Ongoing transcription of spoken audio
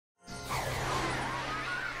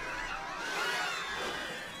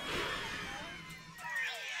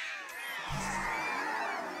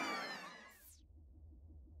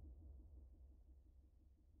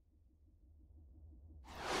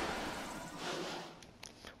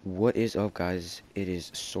What is up, guys? It is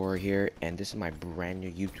Sora here, and this is my brand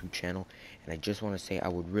new YouTube channel. And I just want to say I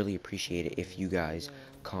would really appreciate it if you guys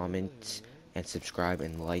comment and subscribe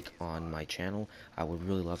and like on my channel. I would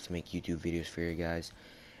really love to make YouTube videos for you guys.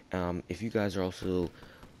 If you guys are also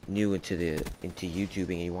new into YouTubing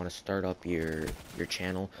and you want to start up your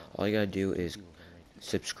channel, all you gotta do is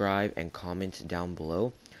subscribe and comment down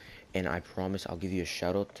below, and I promise I'll give you a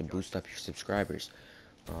shout out to boost up your subscribers.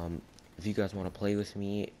 Um, if you guys want to play with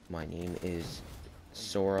me, my name is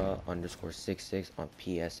Sora_66 on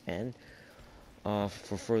PSN.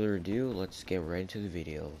 For further ado, let's get right into the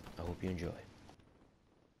video. I hope you enjoy.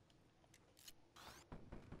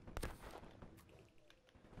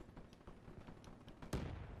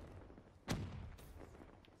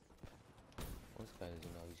 This guy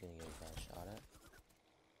doesn't know he's gonna get his ass shot at,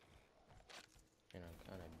 and I'm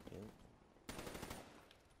kind of duped.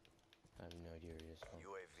 I have no idea where he is from.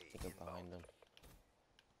 I think I'm behind him.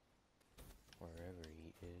 Wherever he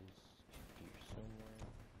is, here somewhere.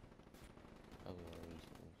 Probably where he's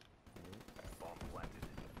probably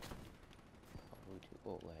too.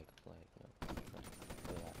 Oh, lag, no. Look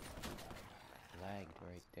at that. Lagged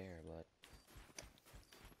right there, but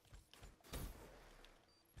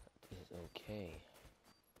it's okay.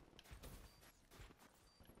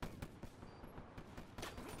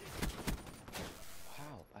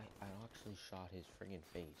 Wow, I actually shot his friggin'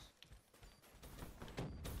 face.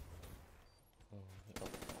 Oh, that's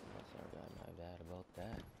not got my bad about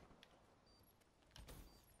that.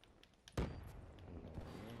 No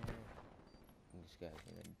one there. This guy's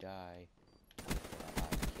gonna die. I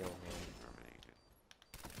kill him. And he's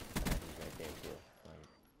right there too.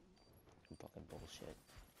 Fucking bullshit.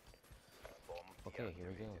 Okay, here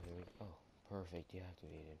we go. Perfect,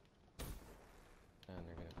 deactivated. And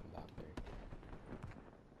they're gonna come back there.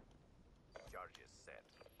 Charges set.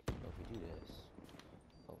 So if we do this,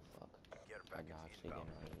 oh fuck. I'm not actually gonna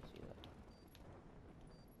really see that.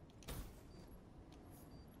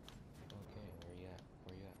 Okay, where you at?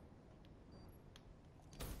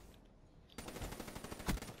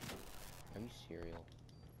 Are you serial?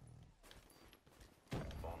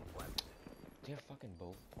 Bomb planted. They have fucking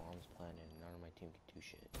both bombs planted and none of my team can do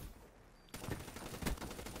shit.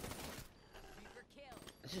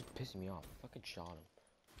 This is pissing me off. I fucking shot him.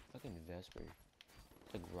 Fucking Vesper.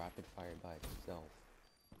 It's like rapid fire by itself.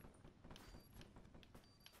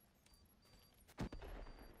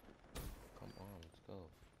 Come on, let's go.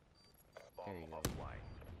 There you go. Offline.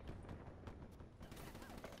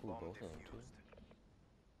 Ooh, Bomb both of them too.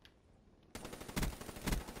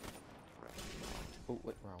 Oh,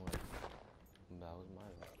 wait, wrong way. That was my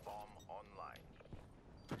way. Bomb online.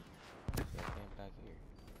 So I came back here.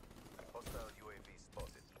 Hostile UAV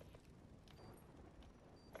spotted.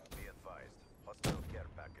 Be advised. Hostile care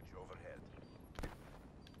package overhead.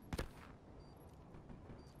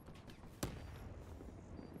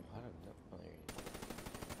 I don't know. Oh, there he is.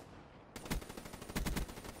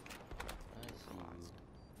 I see you.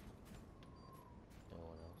 No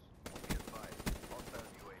one else. Be advised. Hostile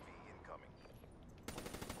UAV incoming.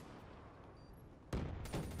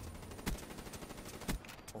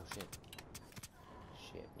 Oh shit.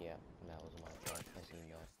 Shit, yeah, that was my fault. I seen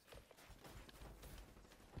that.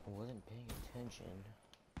 I wasn't paying attention.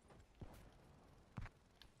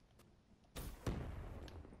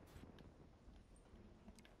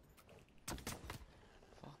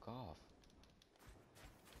 Fuck off.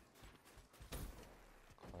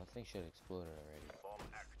 Oh, that thing should have exploded already. Bomb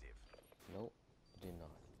active. Nope, it did not.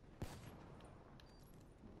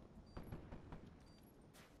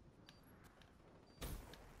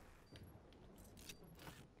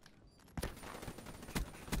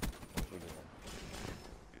 What you doing?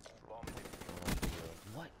 Bomb defused. What you doing?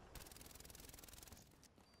 What?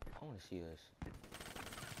 I wanna see this.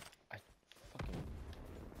 I fucking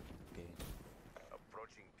bitch.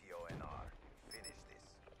 Approaching PONR. Finish this.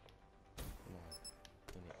 Come on.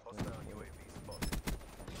 Win it. Hostile UAV spotted.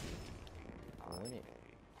 Win it.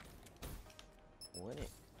 Win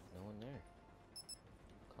it. No one there.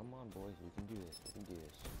 Come on, boys. We can do this.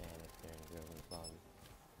 Man, if there are any girls in the lobby.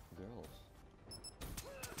 Girls.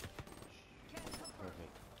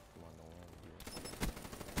 Perfect. Come on, no one to do it.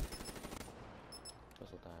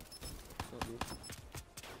 Whistle time. What's up, dude?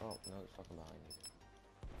 Oh, no, it's fucking behind you.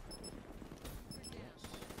 Yes.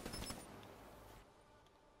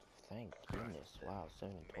 Thank goodness. Wow,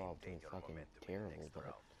 7 and 12 Maintain being your fucking momentum in the terrible, next but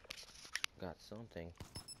round. got something.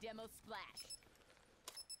 Demo splash.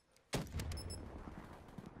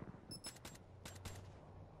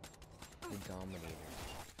 The Dominator.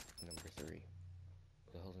 Number 3.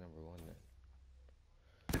 The hell's number 1 then?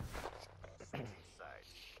 Inside.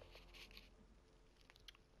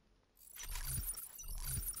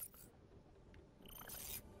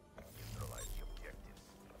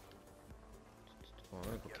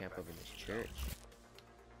 church.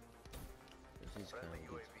 This is kind of a Friendly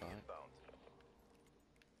good UAV spot. inbound.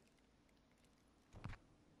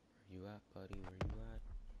 Where you at, buddy? Where you at?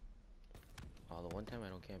 Oh, the one time I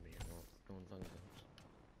don't camp in here. No one fucking comes.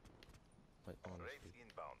 Like, honestly. Wraith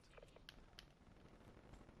inbound.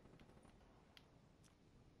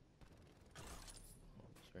 Oh,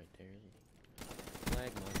 he's right there, isn't he?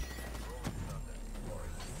 Flag much. Rolling thunder.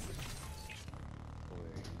 Deployed.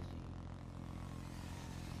 Where is he?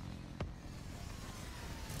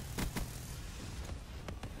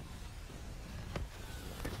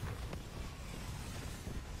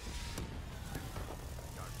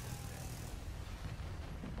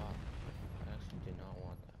 Wow, I actually did not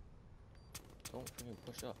want that. Don't freaking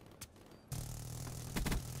push up.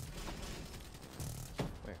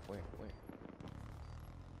 Where?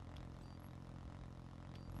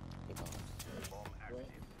 Hey, boss. Bomb Wait.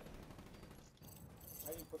 active.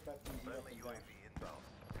 How do you put that thing up Friendly and down UAV inbound.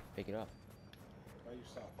 Pick it up. by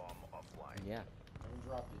yourself? Bomb offline. Yeah. Haven't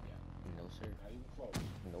dropped it yet. No, sir. Not even close.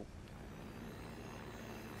 Nope.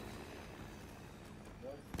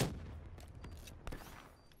 Really?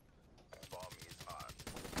 Bomb is armed.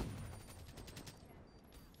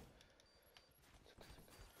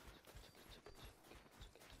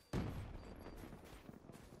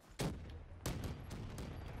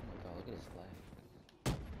 Oh my god, look at his flag.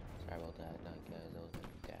 Sorry about that, guys. That was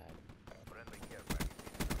my dad. Friendly care package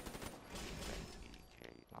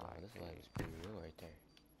inbound. Wow, this flag is pretty real right there.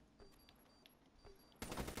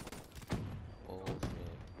 Bullshit.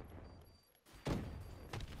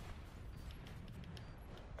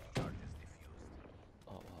 Charges diffused.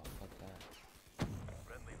 Oh, fuck that.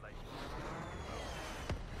 Friendly light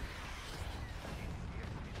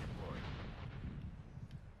deployed.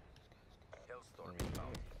 Hellstorm Over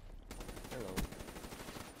inbound. here. Hello.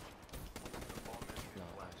 The bomb has been No,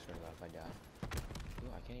 I planted. swear to God, if I die. Yo,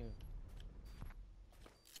 I can't even.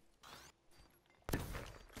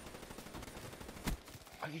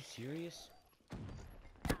 Are you serious?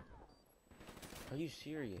 Are you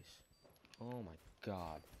serious? Oh my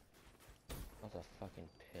god. That's a fucking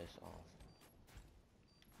piss off.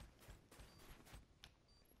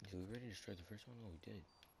 Did we ready to destroy the first one? Oh, we did.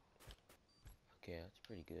 Okay, that's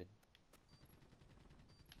pretty good.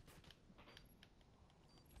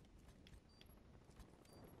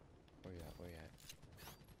 Where you at? Where you at?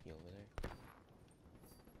 You over there?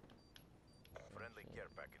 Friendly care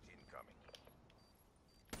package incoming.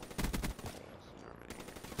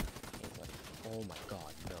 Anybody? Oh my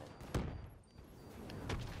god, no.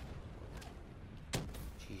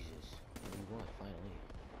 Jesus. What do you want, finally?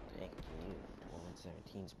 Thank you.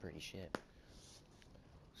 12-17 is pretty shit.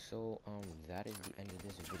 So, that is the end of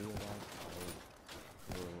this video, guys.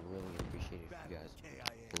 I would really appreciate it if you guys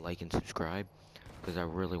like and subscribe, because I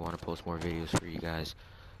really want to post more videos for you guys.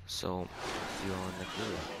 So, see you all in the next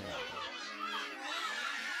video.